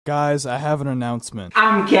Guys, I have an announcement.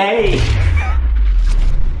 I'm gay.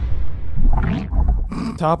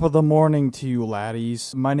 Top of the morning to you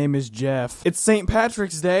laddies. My name is Jeff. It's St.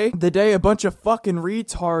 Patrick's Day, the day a bunch of fucking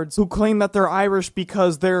retards who claim that they're Irish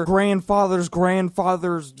because their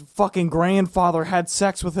grandfather's fucking grandfather had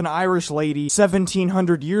sex with an Irish lady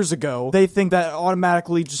 1700 years ago. They think that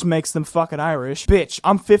automatically just makes them fucking Irish. Bitch,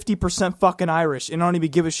 I'm 50% fucking Irish and I don't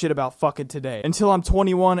even give a shit about fucking today. Until I'm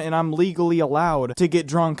 21 and I'm legally allowed to get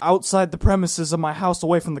drunk outside the premises of my house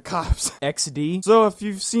away from the cops. XD. So if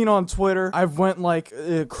you've seen on Twitter, I've went like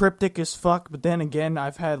cryptic as fuck, but then again,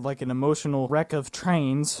 I've had like an emotional wreck of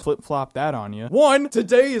trains. Flip-flop that on you. One,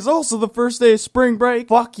 today is also the first day of spring break.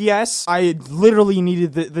 Fuck yes. I literally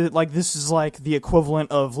needed this is like the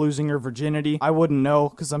equivalent of losing your virginity. I wouldn't know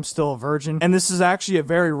because I'm still a virgin. And this is actually a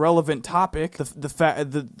very relevant topic.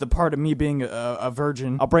 The part of me being a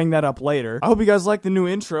virgin. I'll bring that up later. I hope you guys like the new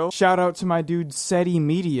intro. Shout out to my dude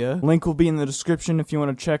SetyMedia. Link will be in the description if you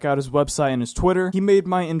want to check out his website and his Twitter. He made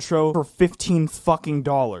my intro for $15 fucking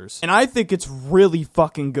dollars. And I think it's really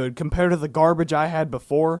fucking good compared to the garbage I had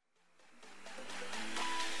before.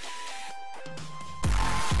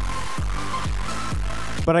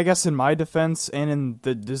 But I guess in my defense, and in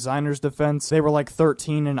the designer's defense, they were like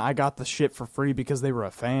 13 and I got the shit for free because they were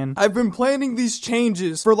a fan. I've been planning these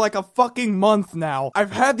changes for like a fucking month now.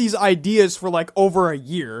 I've had these ideas for like over a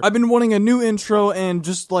year. I've been wanting a new intro and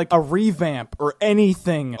just like a revamp or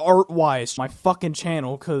anything art-wise my fucking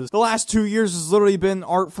channel, because the last 2 years has literally been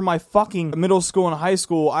art for my fucking middle school and high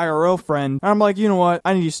school IRL friend. And I'm like, you know what?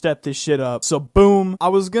 I need to step this shit up. So boom. I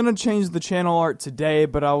was gonna change the channel art today,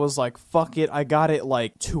 but I was like, fuck it. I got it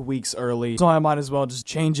like 2 weeks early, so I might as well just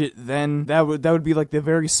change it then. That would be like the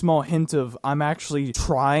very small hint of I'm actually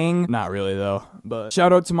trying. Not really though. But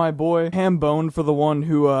shout out to my boy Hambone for the one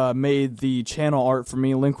who made the channel art for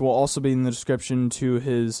me. Link will also be in the description to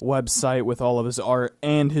his website with all of his art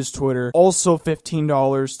and his Twitter. Also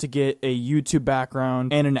 $15 to get a YouTube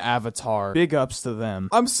background and an avatar. Big ups to them.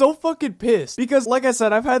 I'm so fucking pissed because, like I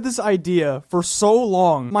said, I've had this idea for so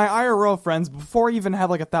long. My IRL friends, before I even had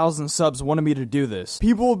like 1,000 subs, wanted me to do this.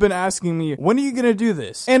 People have been asking me, when are you gonna do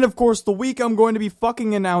this? And of course, the week I'm going to be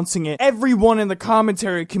fucking announcing it, everyone in the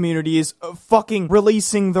commentary community is fucking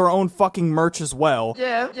releasing their own fucking merch as well.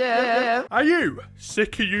 Yeah. Are you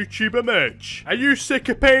sick of YouTuber merch? Are you sick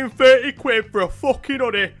of paying 30 quid for a fucking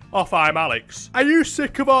hoodie off I'm Alex? Are you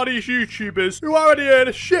sick of all these YouTubers who already earn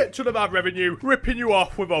a shit ton of ad revenue ripping you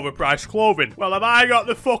off with overpriced clothing? Well, have I got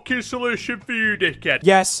the fucking solution for you, dickhead?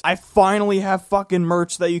 Yes, I finally have fucking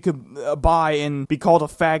merch that you could buy and be called a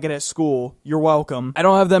faggot at school. You're welcome. I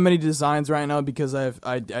don't have that many designs right now because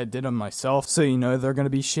I did them myself, so you know they're gonna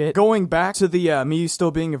be shit. Going back to the me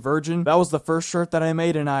still being a virgin, that was the first shirt that I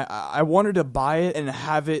made, and I wanted to buy it and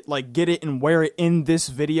have it, like, get it and wear it in this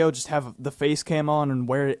video, just have the face cam on and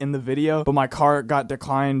wear it in the video, but my cart got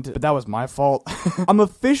declined, but that was my fault. I'm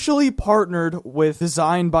officially partnered with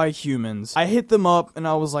Design by Humans. I hit them up and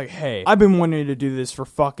I was like, hey, I've been wanting to do this for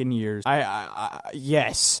fucking years.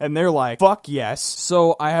 Yes. And they're like, fuck yes.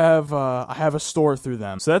 So I have a store through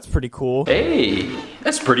them. So that's pretty cool. Hey,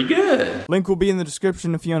 that's pretty good. Link will be in the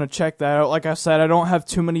description if you want to check that out. Like I said, I don't have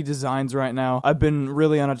too many designs right now. I've been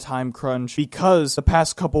really on a time crunch because the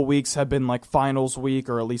past couple weeks have been like finals week,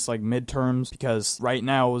 or at least like midterms, because right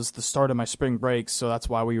now is the start of my spring break, so that's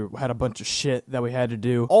why we had a bunch of shit that we had to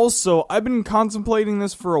do. Also, I've been contemplating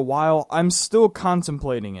this for a while. I'm still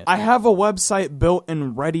contemplating it. I have a website built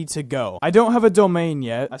and ready to go. I don't have a domain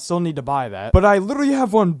yet. I still need to buy that, but I literally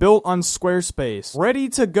have one built on Squarespace, ready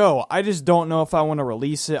to go. I just don't know if I want to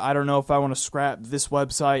release it. I don't know if I want to scrap this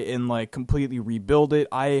website and like completely rebuild it.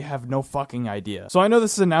 I have no fucking idea. So I know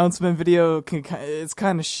this announcement video it's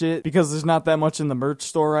kind of shit because there's not that much in the merch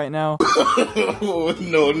store right now. No.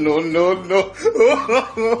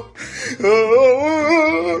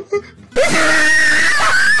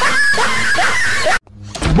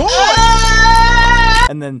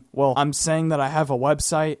 And then, well, I'm saying that I have a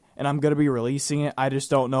website and I'm gonna be releasing it. I just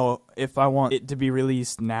don't know if I want it to be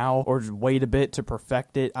released now or just wait a bit to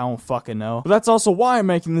perfect it. I don't fucking know. But that's also why I'm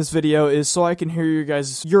making this video, is so I can hear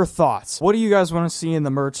your thoughts. What do you guys want to see in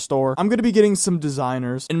the merch store? I'm gonna be getting some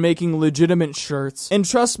designers and making legitimate shirts. And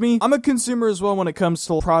trust me, I'm a consumer as well when it comes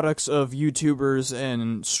to products of YouTubers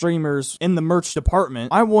and streamers in the merch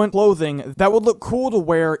department. I want clothing that would look cool to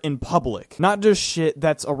wear in public. Not just shit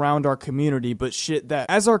that's around our community, but shit that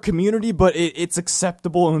as our community, but it's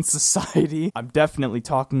acceptable and society. I'm definitely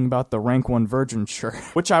talking about the rank 1 virgin shirt,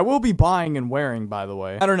 which I will be buying and wearing, by the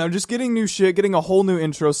way. I don't know, just getting new shit, getting a whole new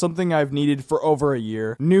intro, something I've needed for over a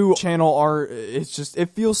year. New channel art, it's just, it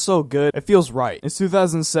feels so good. It feels right. It's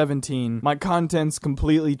 2017. My content's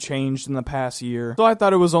completely changed in the past year, so I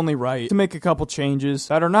thought it was only right to make a couple changes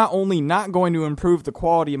that are not only not going to improve the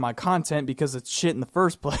quality of my content because it's shit in the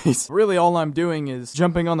first place. Really, all I'm doing is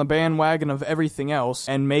jumping on the bandwagon of everything else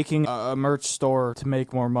and making a merch store to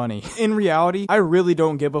make more money. In reality, I really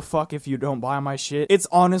don't give a fuck if you don't buy my shit. It's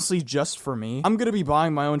honestly just for me. I'm gonna be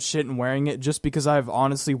buying my own shit and wearing it just because I've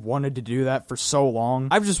honestly wanted to do that for so long.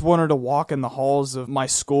 I've just wanted to walk in the halls of my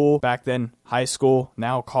school, back then high school,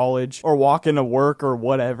 now college, or walk into work or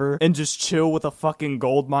whatever, and just chill with a fucking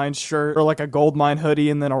GoldMine shirt, or like a GoldMine hoodie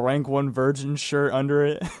and then a rank 1 virgin shirt under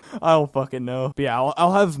it. I don't fucking know. But yeah,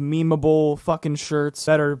 I'll have memeable fucking shirts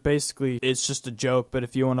that are basically, it's just a joke, but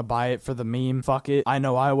if you want to buy it for the meme, fuck it. I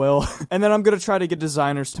know I will. And then I'm gonna try to get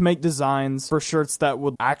designers to make designs for shirts that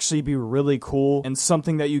would actually be really cool and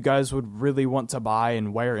something that you guys would really want to buy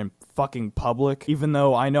and wear in fucking public, even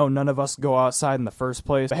though I know none of us go outside in the first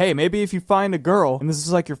place. But hey, maybe if you find a girl and this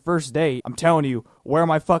is like your first date, I'm telling you, wear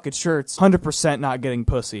my fucking shirts. 100% not getting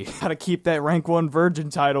pussy. Gotta keep that rank 1 virgin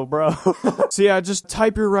title, bro. So yeah, just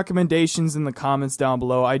type your recommendations in the comments down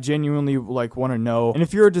below. I genuinely like want to know. And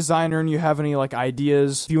if you're a designer and you have any like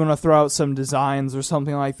ideas, if you want to throw out some designs or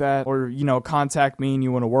something like that, or you know, contact me and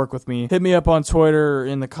you want to work with me, hit me up on Twitter or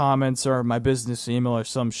in the comments or my business email or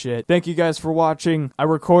some shit. Thank you guys for watching. I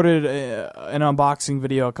recorded an unboxing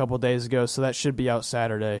video a couple days ago, so that should be out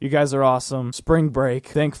Saturday. You guys are awesome. Spring break.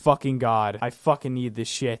 Thank fucking God. I fucking need this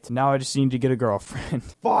shit. Now I just need to get a girlfriend.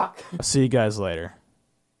 Fuck. I'll see you guys later.